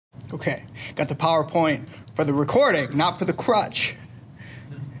Okay, got the PowerPoint for the recording, not for the crutch.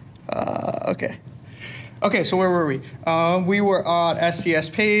 Okay, so where were we? We were on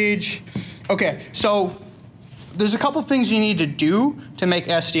SDS-PAGE. Okay, so there's a couple things you need to do to make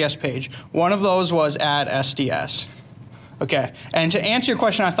SDS-PAGE. One of those was add SDS. Okay, and to answer your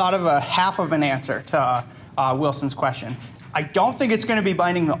question, I thought of a half of an answer to Wilson's question. I don't think it's going to be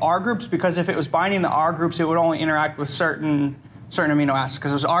binding the R groups, because if it was binding the R groups, it would only interact with certain amino acids,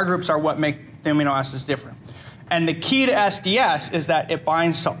 because those R groups are what make the amino acids different. And the key to SDS is that it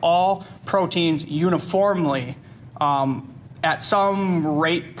binds to all proteins uniformly at some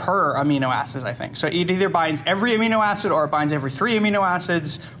rate per amino acids, I think. So it either binds every amino acid or it binds every 3 amino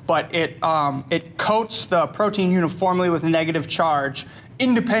acids, but it coats the protein uniformly with a negative charge,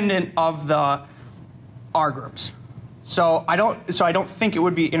 independent of the R groups. So I don't think it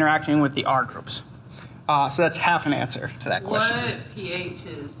would be interacting with the R groups. So that's half an answer to that question. What pH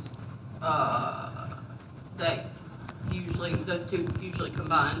is that usually, those two usually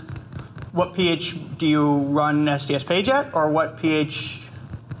combine? What pH do you run SDS-PAGE at, or what pH?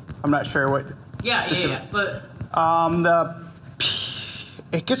 I'm not sure what. Yeah, but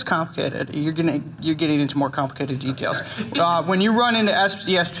it gets complicated. You're getting into more complicated details. When you run into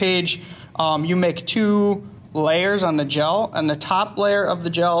SDS-PAGE, you make 2 layers on the gel, and the top layer of the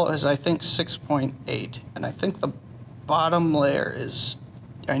gel is, I think, 6.8, and I think the bottom layer is,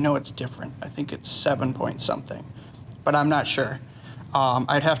 I know it's different. I think it's 7 point something, but I'm not sure.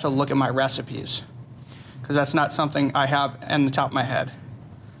 I'd have to look at my recipes, because that's not something I have in the top of my head.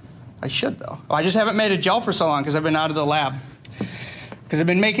 I should, though. I just haven't made a gel for so long because I've been out of the lab, because I've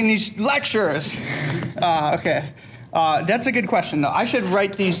been making these lectures. Okay. That's a good question, though. I should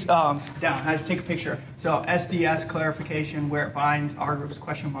write these down. I should take a picture. So SDS clarification, where it binds, R groups,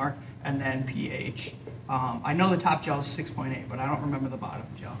 question mark, and then pH. I know the top gel is 6.8, but I don't remember the bottom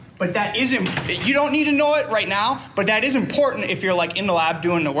gel. But that isn't, you don't need to know it right now, but that is important if you're like in the lab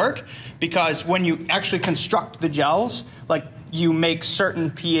doing the work, because when you actually construct the gels, like you make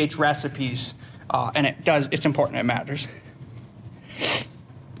certain pH recipes, and it's important, it matters.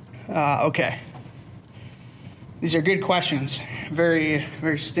 Okay. These are good questions, very,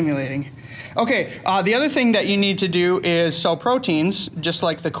 very stimulating. Okay, the other thing that you need to do is, so proteins, just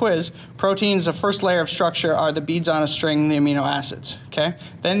like the quiz, proteins, the first layer of structure are the beads on a string, the amino acids, okay?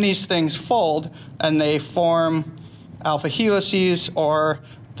 Then these things fold, and they form alpha helices or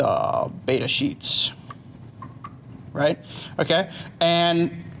the beta sheets, right? Okay,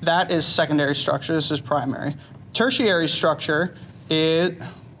 and that is secondary structure, this is primary. Tertiary structure is,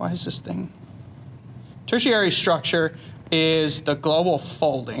 why is this thing? Tertiary structure is the global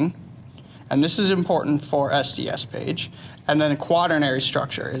folding, and this is important for SDS-PAGE. And then quaternary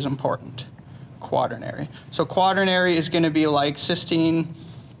structure is important. Quaternary. So quaternary is going to be like cysteine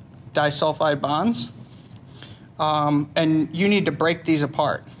disulfide bonds, and you need to break these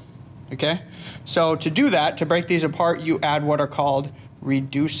apart. Okay. So to do that, to break these apart, you add what are called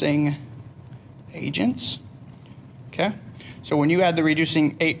reducing agents. Okay. So when you add the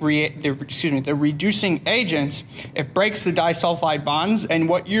reducing agents, it breaks the disulfide bonds, and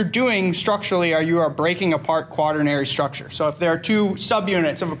what you're doing structurally you are breaking apart quaternary structure. So if there are 2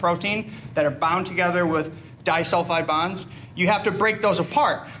 subunits of a protein that are bound together with disulfide bonds, you have to break those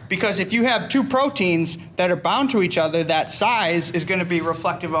apart, because if you have 2 proteins that are bound to each other, that size is going to be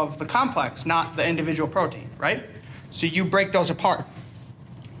reflective of the complex, not the individual protein, right? So you break those apart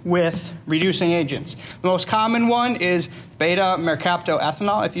with reducing agents. The most common one is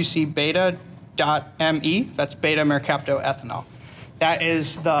beta-mercaptoethanol. If you see beta.me, that's beta-mercaptoethanol. That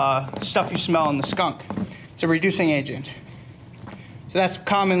is the stuff you smell in the skunk. It's a reducing agent. So that's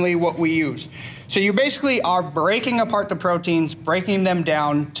commonly what we use. So you basically are breaking apart the proteins, breaking them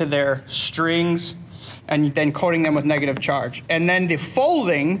down to their strings, and then coating them with negative charge. And then the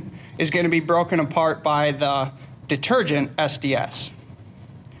folding is going to be broken apart by the detergent SDS.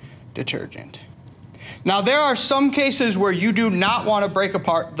 Detergent. Now, there are some cases where you do not want to break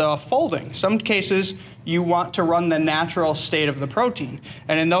apart the folding. Some cases you want to run the natural state of the protein.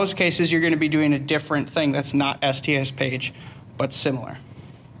 And in those cases, you're going to be doing a different thing that's not SDS-PAGE, but similar.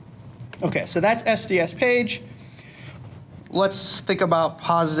 Okay, so that's SDS-PAGE. Let's think about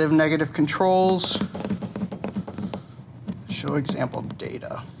positive, negative controls. Show example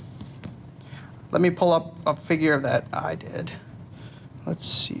data. Let me pull up a figure that I did. Let's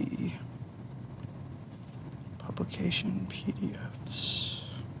see. Publication PDFs.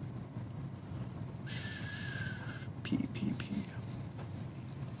 PPP.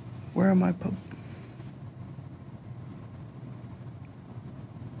 Where am I?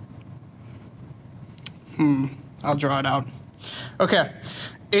 I'll draw it out. Okay.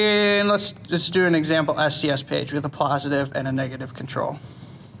 And let's do an example SDS-PAGE with a positive and a negative control.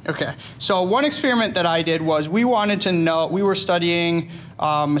 Okay, so one experiment that I did was we wanted to know, we were studying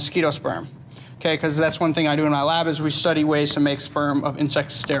mosquito sperm. Okay, because that's one thing I do in my lab is we study ways to make sperm of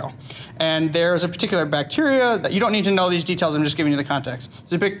insects sterile. And there's a particular bacteria that you don't need to know these details, I'm just giving you the context.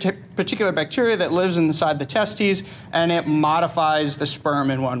 There's a particular bacteria that lives inside the testes and it modifies the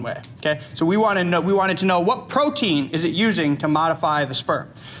sperm in one way. Okay, so we wanted to know what protein is it using to modify the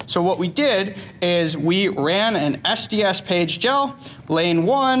sperm. So what we did is we ran an SDS-PAGE gel. Lane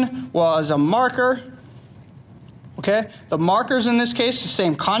 1 was a marker. Okay, the markers in this case, the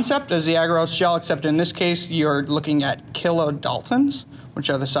same concept as the agarose gel, except in this case, you're looking at kilodaltons, which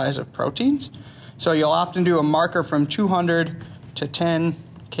are the size of proteins. So you'll often do a marker from 200 to 10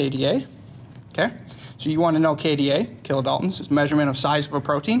 kDa. Okay, so you want to know kDa, kilodaltons, is measurement of size of a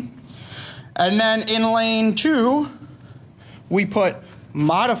protein. And then in lane 2, we put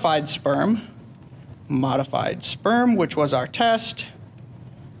modified sperm, which was our test.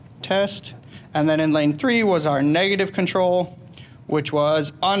 And then in lane 3 was our negative control, which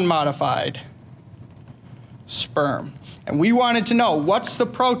was unmodified sperm. And we wanted to know what's the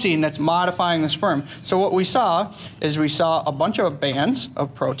protein that's modifying the sperm. So what we saw is we saw a bunch of bands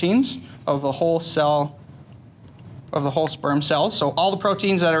of proteins of the whole cell, of the whole sperm cells. So all the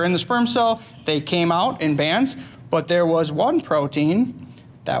proteins that are in the sperm cell, they came out in bands, but there was one protein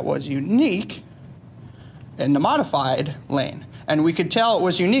that was unique in the modified lane. And we could tell it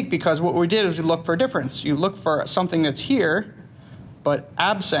was unique because what we did is we looked for a difference. You look for something that's here, but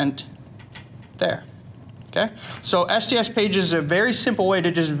absent there. Okay? So SDS-PAGE is a very simple way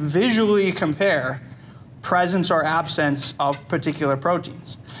to just visually compare presence or absence of particular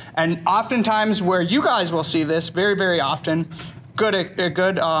proteins. And oftentimes where you guys will see this, very, very often, a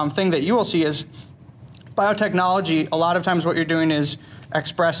good thing that you will see is biotechnology. A lot of times what you're doing is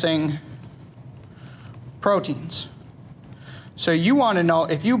expressing proteins. So you want to know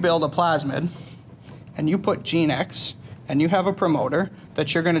if you build a plasmid and you put gene X and you have a promoter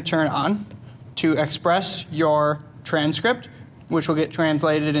that you're going to turn on to express your transcript, which will get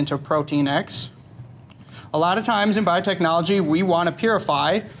translated into protein X. A lot of times in biotechnology, we want to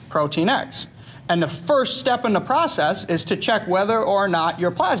purify protein X. And the first step in the process is to check whether or not your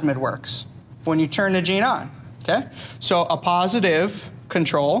plasmid works when you turn the gene on. Okay? So a positive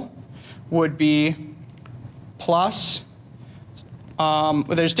control would be plus.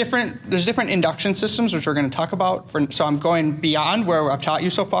 There's different induction systems, which we're going to talk about. So I'm going beyond where I've taught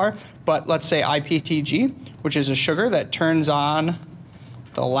you so far. But let's say IPTG, which is a sugar that turns on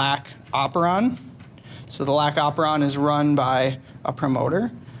the lac operon. So the lac operon is run by a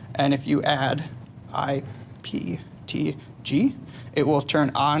promoter. And if you add IPTG, it will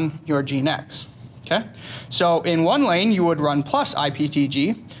turn on your gene X. Okay? So in one lane, you would run plus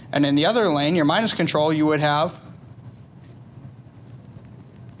IPTG. And in the other lane, your minus control, you would have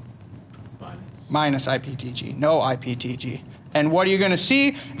minus IPTG, no IPTG. And what are you going to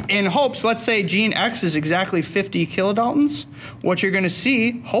see? In hopes, let's say gene X is exactly 50 kilodaltons. What you're going to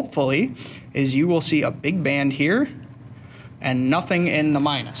see, hopefully, is you will see a big band here and nothing in the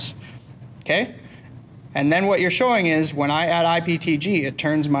minus. Okay? And then what you're showing is when I add IPTG, it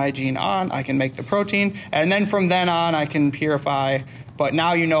turns my gene on, I can make the protein, and then from then on I can purify, but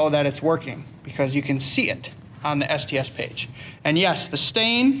now you know that it's working because you can see it on the SDS-PAGE. And yes, the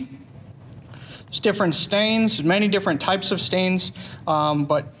stain, there's different stains, many different types of stains,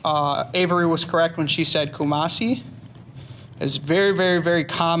 but Avery was correct when she said Kumasi is very, very, very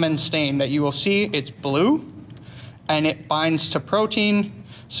common stain that you will see. It's blue, and it binds to protein.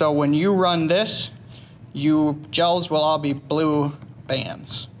 So when you run this, gels will all be blue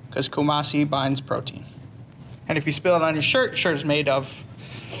bands because Kumasi binds protein. And if you spill it on your shirt is made of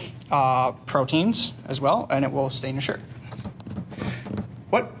proteins as well, and it will stain your shirt.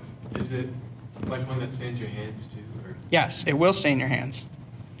 What? Is it like one that stains your hands too? Or? Yes, it will stain your hands.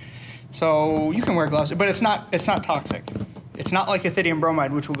 So you can wear gloves, but it's not toxic. It's not like ethidium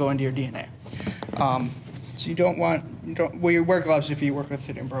bromide, which will go into your DNA. So you wear gloves if you work with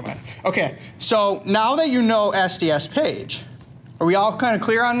ethidium bromide. Okay, so now that you know SDS-PAGE, are we all kind of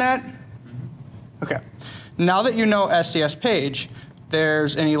clear on that? Okay, now that you know SDS-PAGE,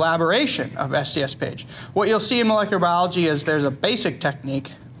 there's an elaboration of SDS-PAGE. What you'll see in molecular biology is there's a basic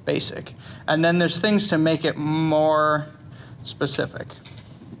technique, and then there's things to make it more specific.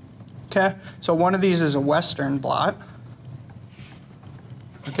 Okay, so one of these is a Western blot.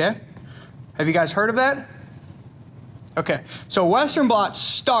 Okay, have you guys heard of that? Okay, so Western blot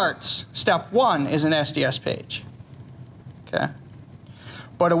starts, step 1 is an SDS-PAGE. Okay,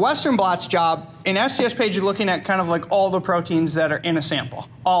 But a Western blot's job, in SDS-PAGE, you're looking at kind of like all the proteins that are in a sample,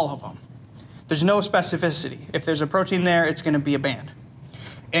 all of them. There's no specificity. If there's a protein there, it's going to be a band.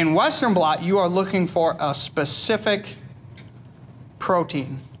 In Western blot, you are looking for a specific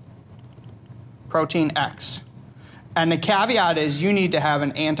protein, protein X. And the caveat is you need to have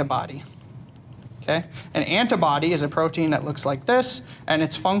an antibody. Okay? An antibody is a protein that looks like this, and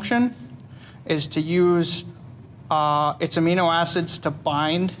its function is to use its amino acids to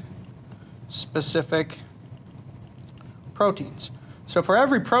bind specific proteins. So for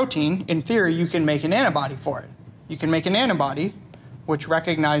every protein, in theory, you can make an antibody for it. You can make an antibody which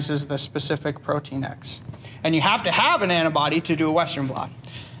recognizes the specific protein X. And you have to have an antibody to do a Western blot.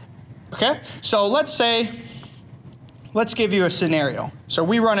 Okay? So let's give you a scenario. So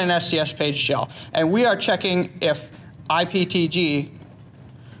we run an SDS-PAGE shell, and we are checking if IPTG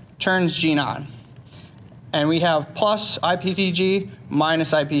turns gene on. And we have plus IPTG,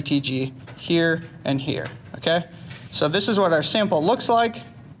 minus IPTG here and here, okay? So this is what our sample looks like.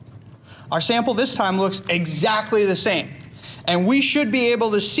 Our sample this time looks exactly the same. And we should be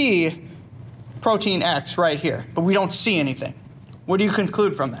able to see protein X right here, but we don't see anything. What do you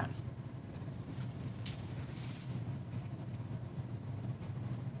conclude from that?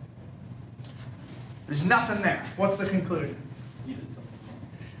 There's nothing there. What's the conclusion?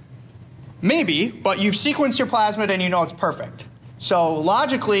 Maybe, but you've sequenced your plasmid and you know it's perfect. So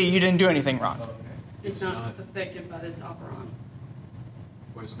logically, you didn't do anything wrong. It's not affected by this operon.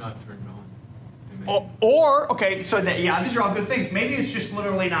 Or it's not turned on. Or okay, so yeah, these are all good things. Maybe it's just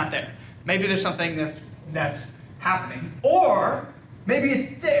literally not there. Maybe there's something that's happening. Or maybe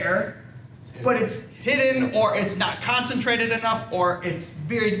it's there, but it's hidden, or it's not concentrated enough, or it's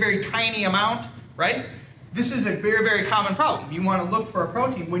very, very tiny amount, right? This is a very, very common problem. You want to look for a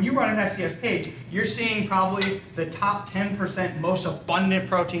protein. When you run an SDS-PAGE, you're seeing probably the top 10% most abundant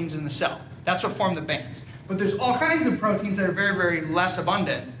proteins in the cell. That's what form the bands. But there's all kinds of proteins that are very, very less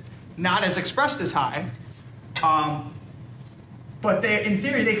abundant, not as expressed as high. But in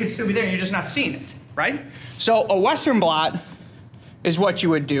theory, they could still be there. You're just not seeing it, right? So a Western blot is what you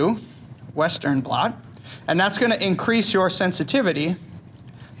would do, Western blot. And that's going to increase your sensitivity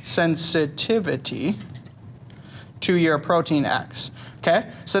to your protein X. Okay?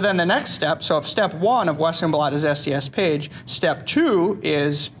 So then the next step, so if step 1 of Western blot is SDS-PAGE, step 2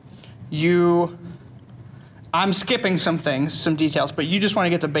 is I'm skipping some things, some details, but you just want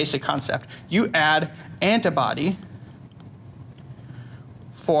to get the basic concept. You add antibody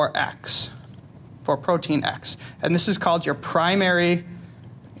for X, for protein X. And this is called your primary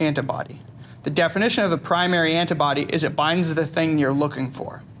antibody. The definition of the primary antibody is it binds the thing you're looking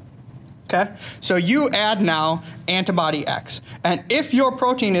for. Okay? So you add now antibody X. And if your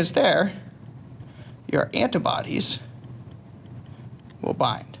protein is there, your antibodies will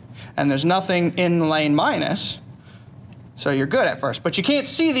bind. And there's nothing in lane minus, so you're good at first. But you can't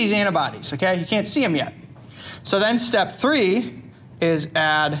see these antibodies, okay? You can't see them yet. So then step 3 is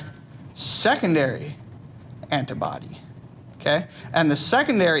add secondary antibody, okay? And the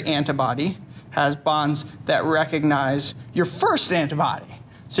secondary antibody has bonds that recognize your first antibody.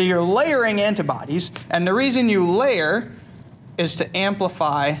 So you're layering antibodies, and the reason you layer is to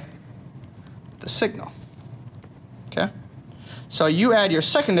amplify the signal, okay? So you add your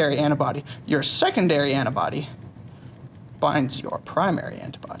secondary antibody. Your secondary antibody binds your primary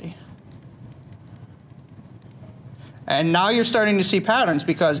antibody. And now you're starting to see patterns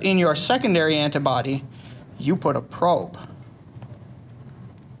because in your secondary antibody, you put a probe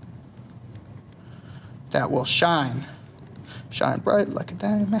that will shine bright like a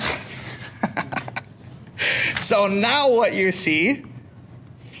diamond. So now what you see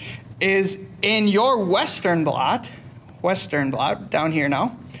is in your Western blot down here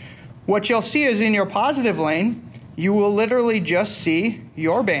now, what you'll see is in your positive lane, you will literally just see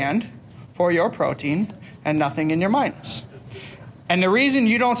your band for your protein and nothing in your minus. And the reason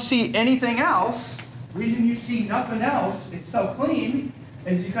you don't see anything else, the reason you see nothing else, it's so clean,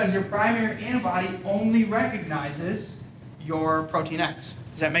 is because your primary antibody only recognizes your protein X.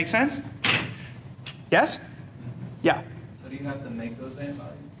 Does that make sense? Yes? Yeah. So do you have to make those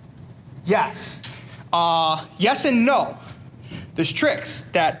antibodies? Yes. Yes and no. There's tricks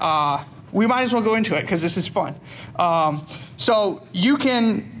that we might as well go into it because this is fun. So you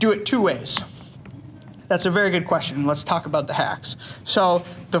can do it 2 ways. That's a very good question. Let's talk about the hacks. So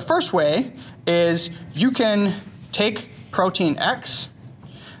the first way is you can take protein X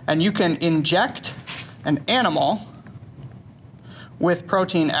and you can inject an animal with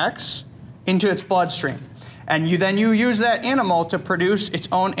protein X into its bloodstream. And then you use that animal to produce its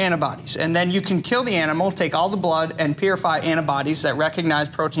own antibodies. And then you can kill the animal, take all the blood, and purify antibodies that recognize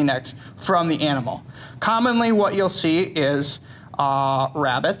protein X from the animal. Commonly what you'll see is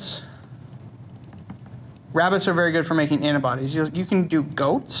rabbits. Rabbits are very good for making antibodies. You can do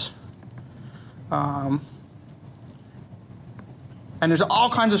goats. And there's all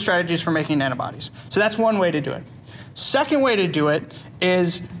kinds of strategies for making antibodies. So that's one way to do it. Second way to do it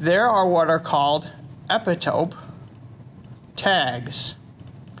is there are what are called epitope tags.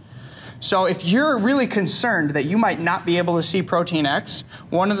 So if you're really concerned that you might not be able to see protein X,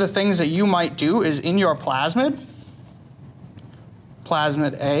 one of the things that you might do is in your plasmid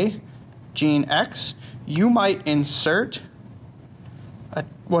A, gene X, you might insert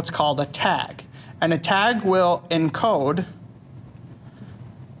what's called a tag. And a tag will encode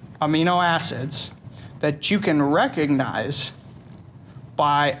amino acids that you can recognize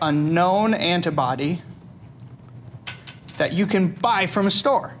by a known antibody that you can buy from a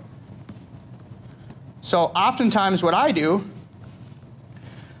store. So oftentimes what I do,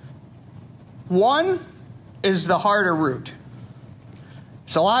 one is the harder route.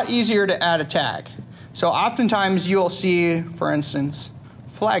 It's a lot easier to add a tag. So oftentimes you'll see, for instance,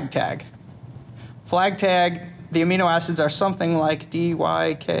 flag tag. Flag tag, the amino acids are something like D,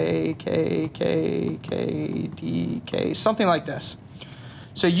 Y, K, K, K, K, D, K, something like this.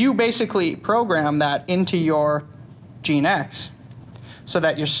 So you basically program that into your gene X so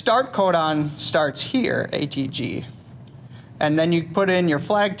that your start codon starts here, ATG, and then you put in your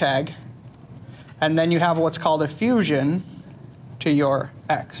flag tag, and then you have what's called a fusion to your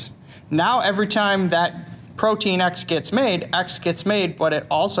X. Now every time that protein X gets made, but it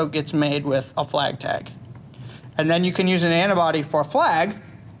also gets made with a flag tag. And then you can use an antibody for flag,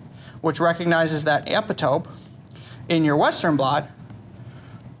 which recognizes that epitope in your Western blot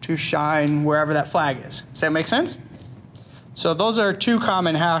to shine wherever that flag is. Does that make sense? So those are two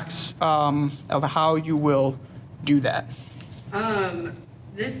common hacks of how you will do that.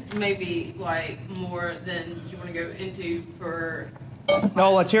 This may be like more than you want to go into for.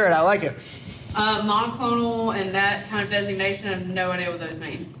 No, let's hear it. I like it. Monoclonal and that kind of designation. I have no idea what those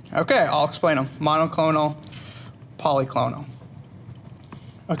mean. Okay, I'll explain them. Monoclonal, polyclonal.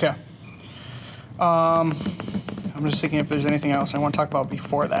 Okay. I'm just thinking if there's anything else I want to talk about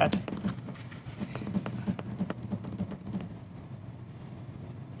before that.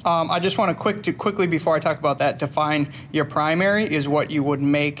 I just want to quickly, before I talk about that, define your primary is what you would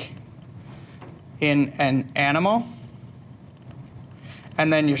make in an animal.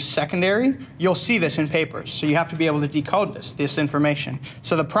 And then your secondary, you'll see this in papers. So you have to be able to decode this information.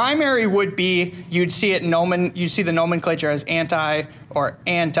 So the primary would be, you'd see the nomenclature as anti or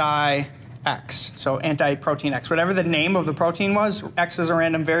anti-X. So anti-protein X. Whatever the name of the protein was, X is a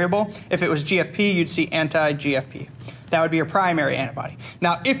random variable. If it was GFP, you'd see anti-GFP. That would be your primary antibody.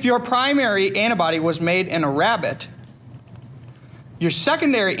 Now, if your primary antibody was made in a rabbit, your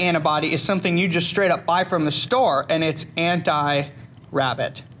secondary antibody is something you just straight up buy from the store, and it's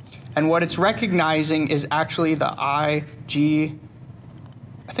anti-rabbit. And what it's recognizing is actually the I think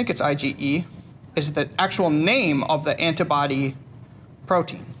it's IgE, is the actual name of the antibody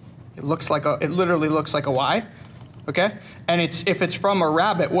protein. It literally looks like a Y. Okay, and if it's from a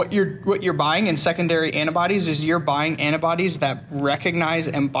rabbit, what you're buying in secondary antibodies is you're buying antibodies that recognize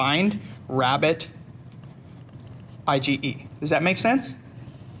and bind rabbit IgE. Does that make sense?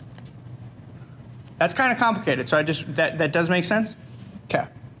 That's kind of complicated. So that does make sense. Okay,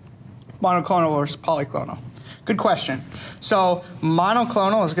 monoclonal versus polyclonal. Good question. So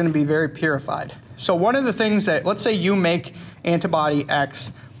monoclonal is going to be very purified. So one of the things that, let's say you make antibody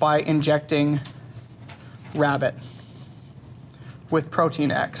X by injecting rabbit with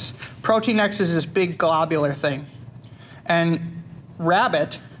protein X. Protein X is this big globular thing. And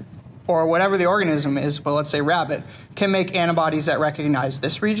rabbit, or whatever the organism is, but let's say rabbit, can make antibodies that recognize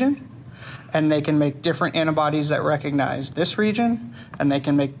this region, and they can make different antibodies that recognize this region, and they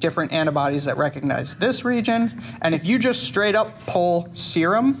can make different antibodies that recognize this region. And if you just straight up pull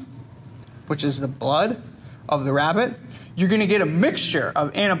serum, which is the blood of the rabbit, you're going to get a mixture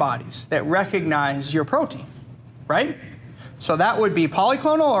of antibodies that recognize your protein, right? So that would be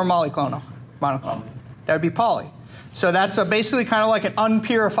polyclonal or monoclonal? Monoclonal. That would be poly. So that's basically kind of like an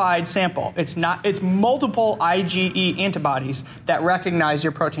unpurified sample. It's multiple IgE antibodies that recognize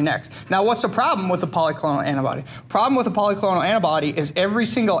your protein X. Now, what's the problem with the polyclonal antibody? Problem with the polyclonal antibody is every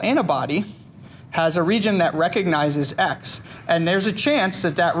single antibody has a region that recognizes X. And there's a chance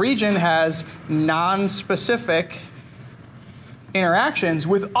that that region has non-specific interactions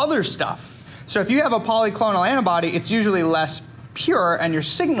with other stuff. So if you have a polyclonal antibody, it's usually less pure, and your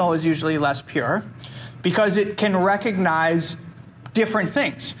signal is usually less pure, because it can recognize different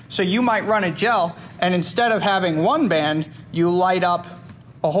things. So you might run a gel, and instead of having one band, you light up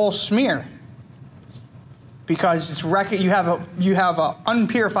a whole smear, because it's you have a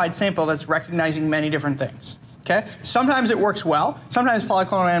unpurified sample that's recognizing many different things. Okay? Sometimes it works well. Sometimes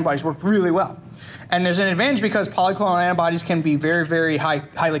polyclonal antibodies work really well. And there's an advantage because polyclonal antibodies can be very, very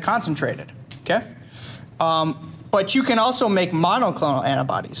highly concentrated. Okay? But you can also make monoclonal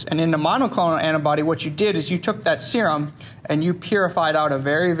antibodies. And in the monoclonal antibody, what you did is you took that serum and you purified out a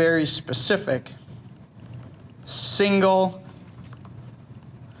very, very specific single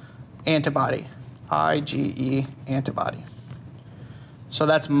antibody, IgE antibody. So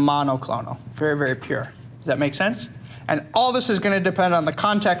that's monoclonal, very, very pure. Does that make sense? And all this is going to depend on the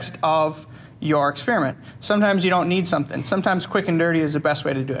context of your experiment. Sometimes you don't need something. Sometimes quick and dirty is the best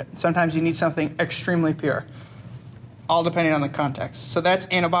way to do it. Sometimes you need something extremely pure. All depending on the context. So that's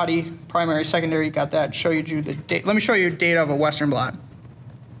antibody, primary, secondary, you got that. Show you the data. Let me show you data of a Western blot.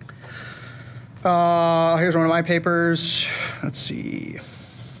 Here's one of my papers. Let's see.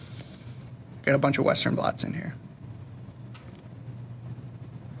 Got a bunch of Western blots in here.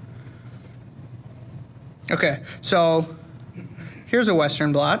 Okay, so here's a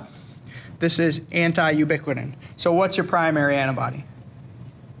Western blot. This is anti-ubiquitin. So what's your primary antibody?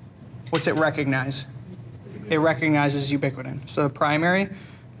 What's it recognize? It recognizes ubiquitin. So the primary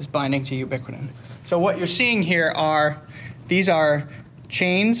is binding to ubiquitin. So what you're seeing here are, these are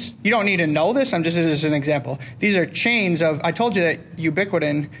chains. You don't need to know this, I'm just as an example. These are chains of, I told you that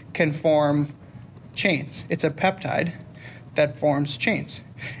ubiquitin can form chains. It's a peptide that forms chains.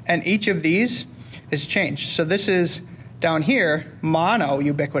 And each of these is changed. So this is, down here,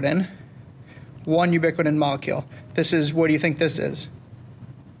 monoubiquitin, one ubiquitin molecule. This is, what do you think this is?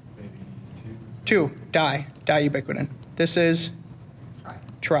 Maybe Two, diubiquitin. This is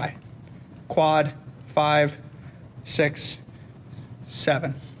tri. Quad, 5, 6,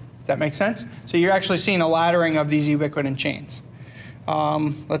 7. Does that make sense? So you're actually seeing a laddering of these ubiquitin chains.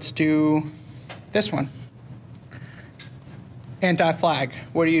 Let's do this one. Anti-flag.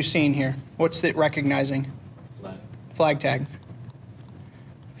 What are you seeing here? What's it recognizing? Flag tag.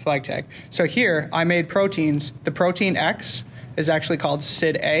 Flag tag. So here I made proteins. The protein X is actually called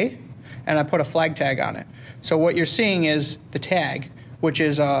SID-A, and I put a flag tag on it. So what you're seeing is the tag, which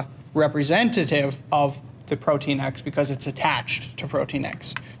is a representative of the protein X because it's attached to protein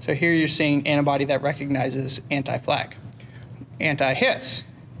X. So here you're seeing antibody that recognizes anti-flag. Anti-His.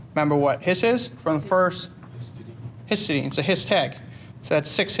 Remember what His is from the first? Histidine. It's a His tag. So that's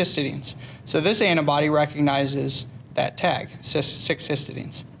 6 histidines. So this antibody recognizes that tag, 6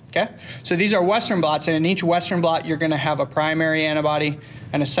 histidines. Okay? So these are Western blots, and in each Western blot you're going to have a primary antibody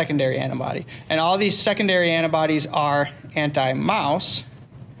and a secondary antibody. And all these secondary antibodies are anti-mouse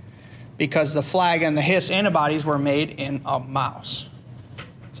because the flag and the His antibodies were made in a mouse.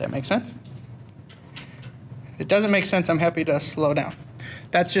 Does that make sense? If it doesn't make sense, I'm happy to slow down.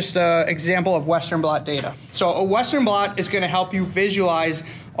 That's just an example of Western blot data. So a Western blot is going to help you visualize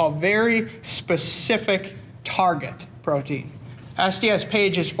a very specific target protein.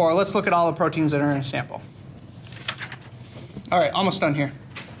 SDS-PAGE is for, let's look at all the proteins that are in a sample. All right, almost done here.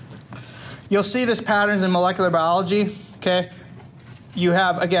 You'll see this patterns in molecular biology, okay? You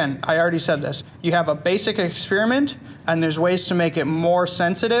have, again, I already said this, you have a basic experiment, and there's ways to make it more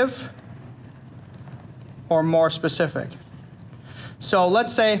sensitive or more specific. So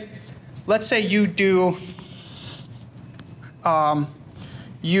let's say you do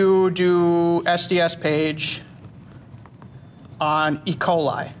SDS-PAGE on E.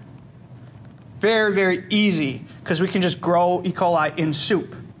 coli. Very, very easy, because we can just grow E. coli in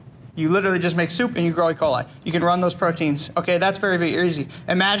soup. You literally just make soup and you grow E. coli. You can run those proteins. Okay, that's very, very easy.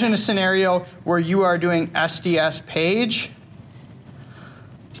 Imagine a scenario where you are doing SDS-PAGE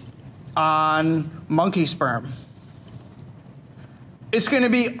on monkey sperm. It's going to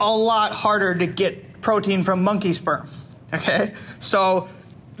be a lot harder to get protein from monkey sperm. Okay, so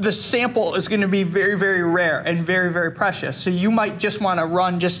the sample is going to be very, very rare and very, very precious. So you might just want to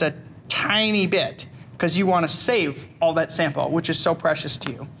run just a tiny bit because you want to save all that sample, which is so precious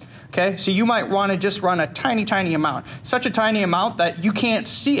to you. Okay, so you might want to just run a tiny, tiny amount. Such a tiny amount that you can't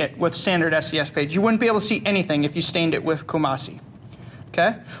see it with standard SDS-PAGE. You wouldn't be able to see anything if you stained it with Kumasi.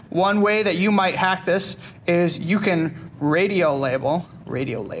 Okay, one way that you might hack this is you can radiolabel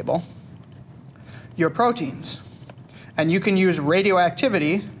your proteins. And you can use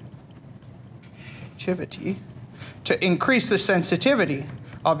radioactivity to increase the sensitivity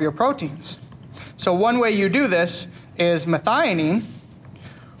of your proteins. So one way you do this is methionine.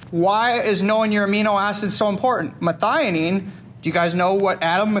 Why is knowing your amino acids so important? Methionine Do you guys know what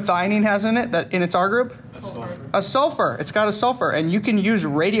atom methionine has in it, that in its R group? A sulfur. It's got a sulfur. And you can use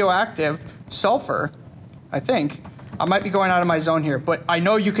radioactive sulfur, I think. I might be going out of my zone here, but I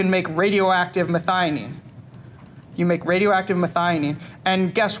know you can make radioactive methionine. You make radioactive methionine.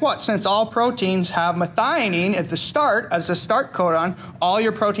 And guess what? Since all proteins have methionine at the start, as a start codon, all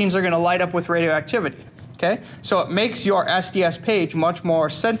your proteins are going to light up with radioactivity. Okay? So it makes your SDS page much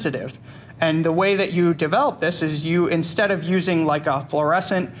more sensitive. And the way that you develop this is you, instead of using like a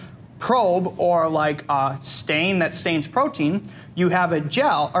fluorescent probe or like a stain that stains protein, you have a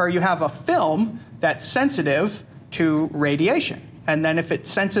gel, or you have a film that's sensitive to radiation. And then if it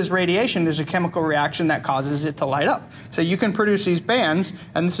senses radiation, there's a chemical reaction that causes it to light up. So you can produce these bands,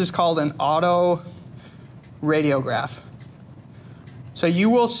 and this is called an autoradiograph. So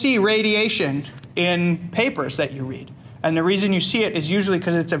you will see radiation in papers that you read. And the reason you see it is usually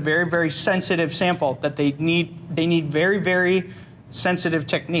because it's a very, very sensitive sample that they need very, very sensitive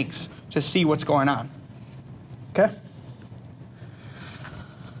techniques to see what's going on. Okay?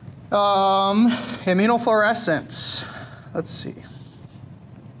 Immunofluorescence. Let's see.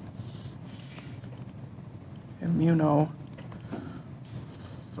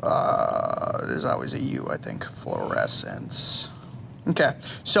 There's always a U, I think. Fluorescence. Okay.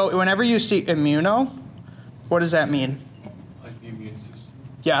 So whenever you see immuno, what does that mean? Like the immune system?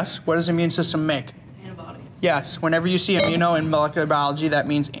 Yes. What does the immune system make? Antibodies. Yes. Whenever you see immuno in molecular biology, that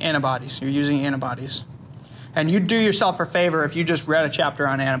means antibodies. You're using antibodies. And you'd do yourself a favor if you just read a chapter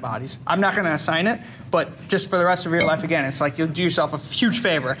on antibodies. I'm not going to assign it, but just for the rest of your life, again, it's like you'll do yourself a huge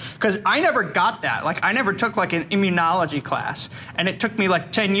favor. Because I never got that. Like, I never took like an immunology class. And it took me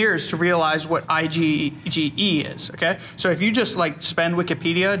like 10 years to realize what IgE is, okay? So if you just like spend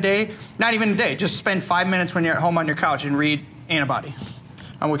Wikipedia a day, not even a day, just spend 5 minutes when you're at home on your couch and read antibody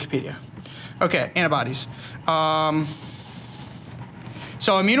on Wikipedia. Okay, antibodies. So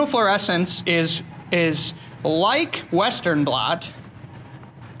immunofluorescence is like Western blot,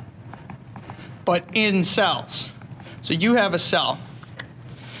 but in cells. So you have a cell,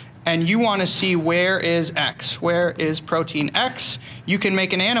 and you want to see where is X, where is protein X. You can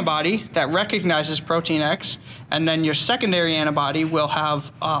make an antibody that recognizes protein X, and then your secondary antibody will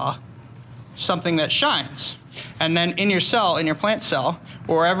have something that shines. And then in your cell, in your plant cell,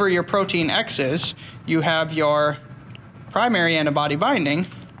 wherever your protein X is, you have your primary antibody binding,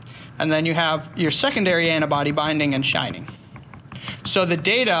 and then you have your secondary antibody binding and shining. So the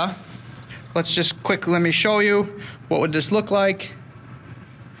data, let's just quickly, let me show you what would this look like.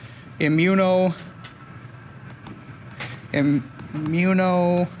 Immuno. I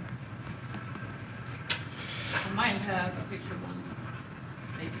might have a picture of one,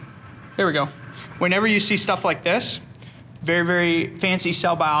 maybe. There we go. Whenever you see stuff like this, very, very fancy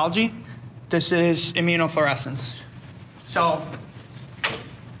cell biology, this is immunofluorescence. So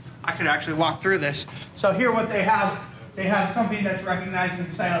I could actually walk through this. So here what they have something that's recognizing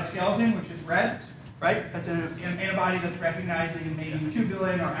the cytoskeleton, which is red, right? That's an antibody that's recognizing maybe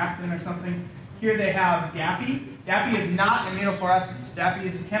tubulin or actin or something. Here they have DAPI. DAPI is not immunofluorescence. DAPI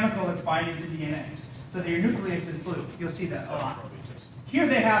is a chemical that's binding to DNA. So their nucleus is blue. You'll see that a lot. Here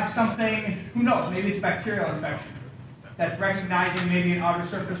they have something, who knows, maybe it's bacterial infection, that's recognizing maybe an outer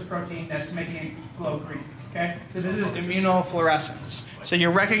surface protein that's making it glow green. Okay? So this is immunofluorescence. So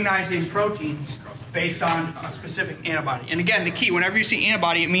you're recognizing proteins based on a specific antibody. And again, the key, whenever you see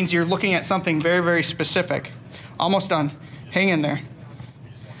antibody, it means you're looking at something very, very specific. Almost done. Hang in there.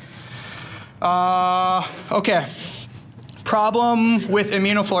 Okay. Problem with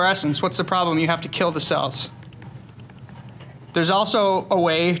immunofluorescence. What's the problem? You have to kill the cells. There's also a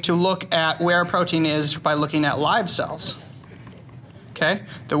way to look at where a protein is by looking at live cells. Okay?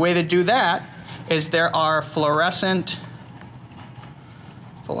 The way to do that is there are fluorescent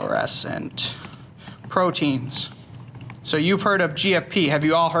proteins. So you've heard of GFP. Have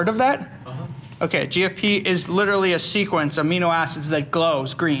you all heard of that? Uh-huh. Okay, GFP is literally a sequence of amino acids that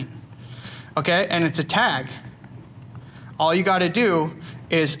glows green. Okay, and it's a tag. All you got to do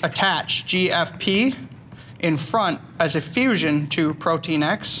is attach GFP in front as a fusion to protein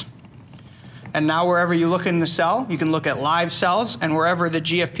X. And now wherever you look in the cell, you can look at live cells, and wherever the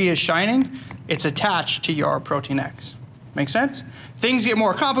GFP is shining, it's attached to your protein X. Make sense? Things get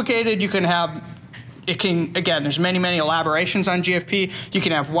more complicated. You can have, again, there's many, many elaborations on GFP. You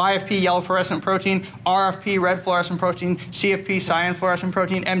can have YFP, yellow fluorescent protein, RFP, red fluorescent protein, CFP, cyan fluorescent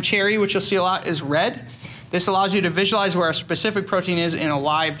protein, M cherry, which you'll see a lot, is red. This allows you to visualize where a specific protein is in a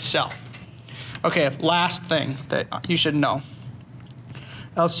live cell. Okay, last thing that you should know.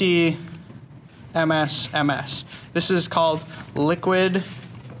 LC-MS. This is called liquid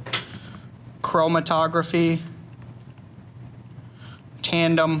chromatography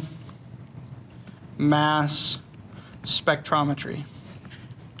tandem mass spectrometry.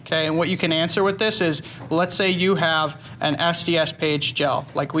 Okay, and what you can answer with this is, let's say you have an SDS-PAGE gel,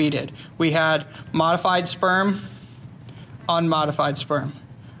 like we did. We had modified sperm, unmodified sperm,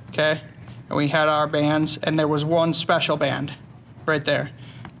 okay? And we had our bands, and there was one special band right there.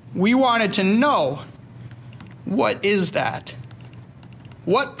 We wanted to know, what is that?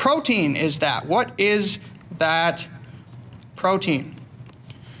 What protein is that? What is that protein?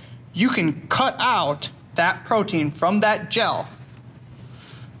 You can cut out that protein from that gel,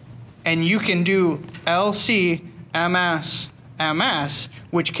 and you can do LC-MS,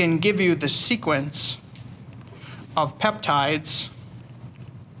 which can give you the sequence of peptides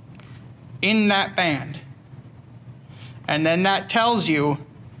in that band. And then that tells you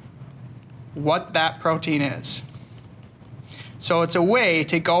what that protein is. So it's a way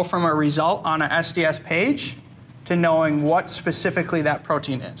to go from a result on an SDS page to knowing what specifically that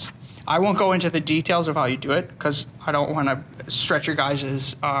protein is. I won't go into the details of how you do it because I don't want to stretch your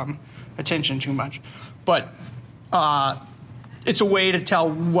guys' attention too much. But it's a way to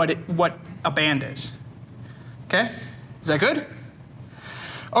tell what a band is. Okay? Is that good?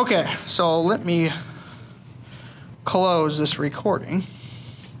 Okay, so let me close this recording.